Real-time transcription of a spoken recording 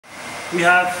We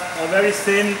have a very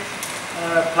thin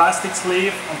plastic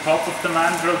sleeve on top of the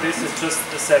mandrel. This is just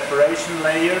a separation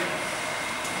layer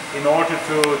in order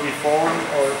to deform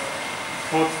or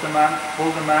pull the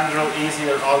mandrel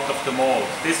easier out of the mold.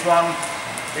 This one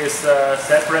is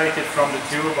separated from the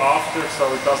tube after,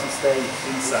 so it doesn't stay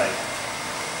inside.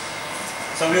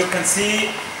 So you can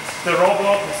see the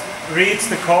robot reads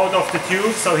the code of the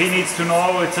tube, so he needs to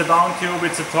know it's a down tube,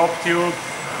 it's a top tube,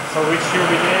 so which tube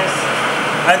it is,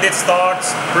 and it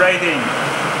starts braiding.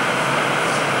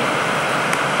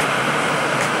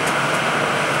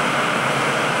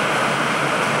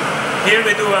 Here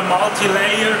we do a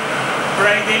multi-layer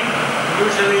braiding,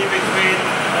 usually between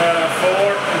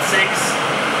 4 and 6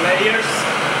 layers,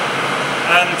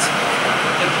 and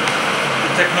the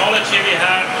technology we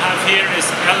have here is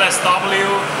LSW,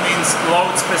 means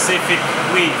load specific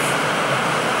weave.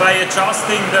 By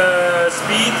adjusting the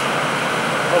speed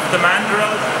of the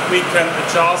mandrel, we can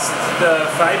adjust the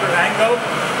fiber angle.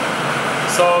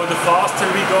 So the faster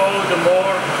we go, the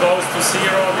more close to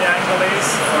zero the angle is,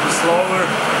 or the slower,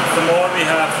 the more we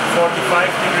have 45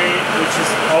 degrees, which is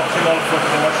optimal for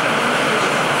torsion.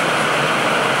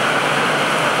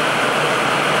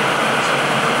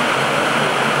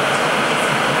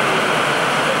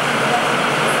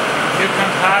 You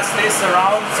can pass this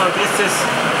around, so this is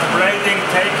braiding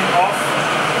taken off.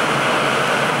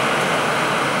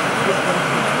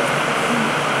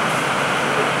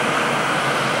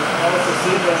 Also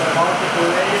see the multiple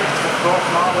layers. Of course,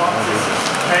 now once it's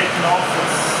taken off,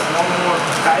 it's no more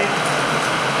tight.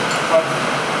 But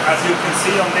as you can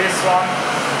see on this one,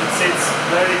 it sits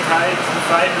very tight. The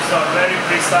fibers are very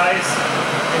precise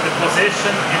in the position,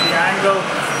 in the angle.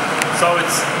 So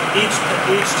it's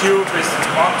each tube is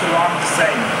one-to-one the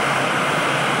same.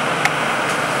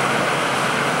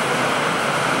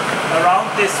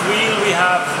 Around this wheel we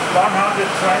have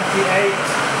 128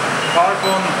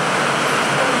 carbon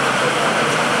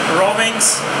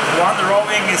rowings. One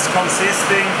rowing is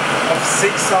consisting of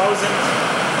 6,000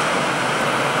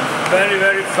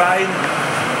 very fine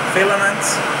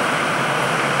filaments.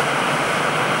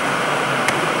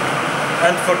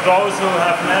 And for those who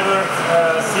have never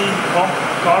seen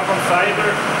carbon fiber,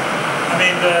 I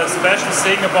mean, the special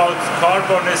thing about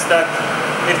carbon is that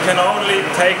it can only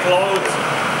take load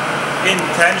in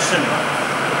tension.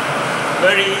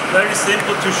 Very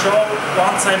simple to show.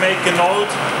 Once I make a node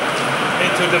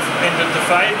into the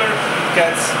fiber, it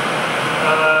gets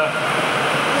a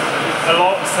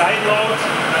side load,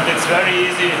 and it's very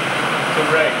easy to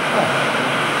break.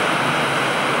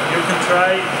 You can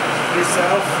try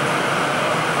yourself.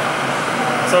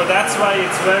 So that's why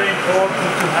it's very important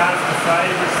to have the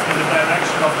fibers in the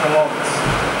direction of the loads.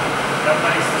 That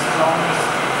makes the strongest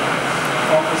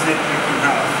composite you can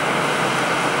have.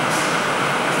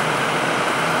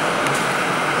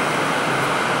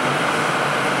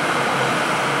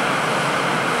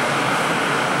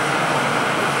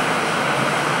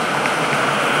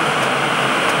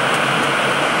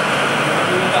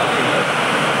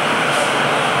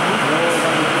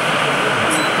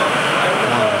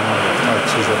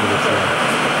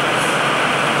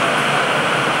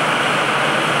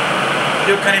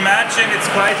 You can imagine it's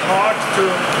quite hard to,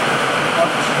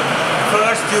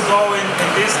 first you go in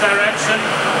this direction,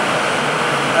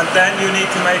 and then you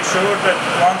need to make sure that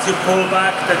once you pull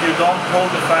back that you don't pull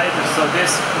the fibers. So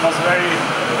this was very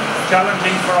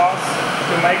challenging for us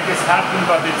to make this happen,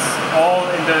 but it's all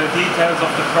in the details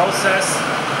of the process.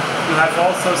 You have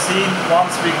also seen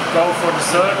once we go for the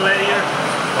third layer,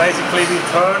 basically we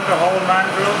turn the whole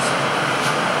mandrel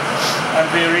and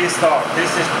we restart.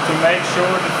 This is to make sure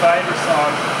the fibers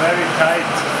are very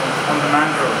tight on the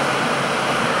mandrel.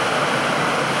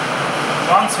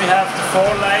 Once we have the 4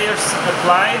 layers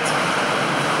applied,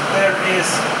 there is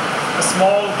a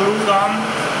small glue gun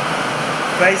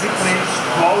basically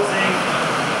closing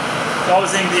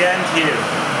the end here.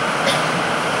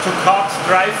 To cut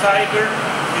dry fiber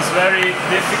is very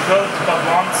difficult, but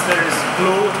once there is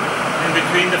glue in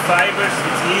between the fibers,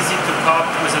 it's easy to cut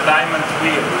with a diamond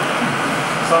wheel.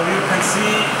 So you can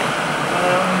see,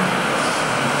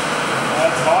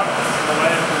 it's hard the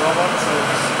way of the robot. So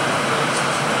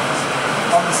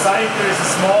on the side there is a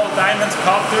small diamond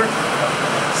cutter,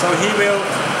 so he will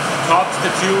cut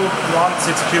the tube once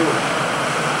it's cured.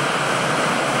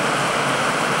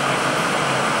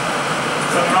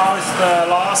 So now is the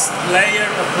last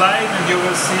layer applied, and you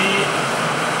will see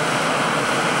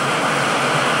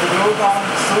the glue gun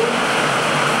soon.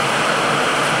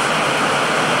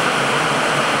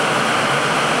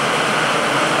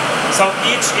 So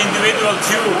each individual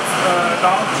tube,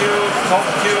 down tube, top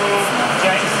tube,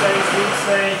 chainstay,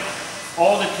 feedstay,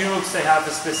 all the tubes, they have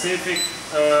a specific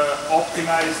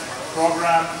optimized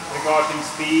program regarding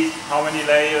speed, how many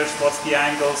layers, what's the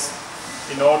angles,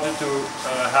 in order to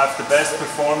have the best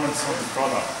performance of the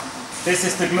product. This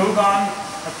is the glue gun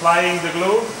applying the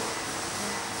glue.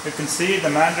 You can see the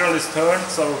mandrel is turned,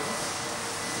 so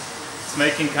it's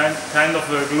making kind of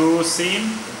a glue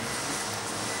seam.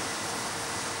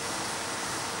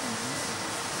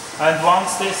 And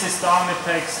once this is done, it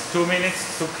takes 2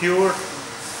 minutes to cure,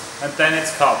 and then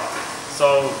it's cut.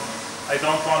 So I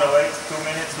don't want to wait 2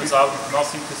 minutes without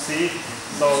nothing to see.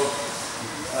 So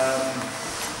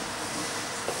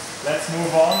let's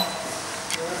move on.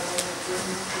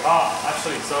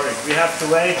 Actually, sorry, we have to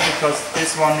wait because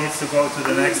this one needs to go to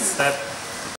the next step.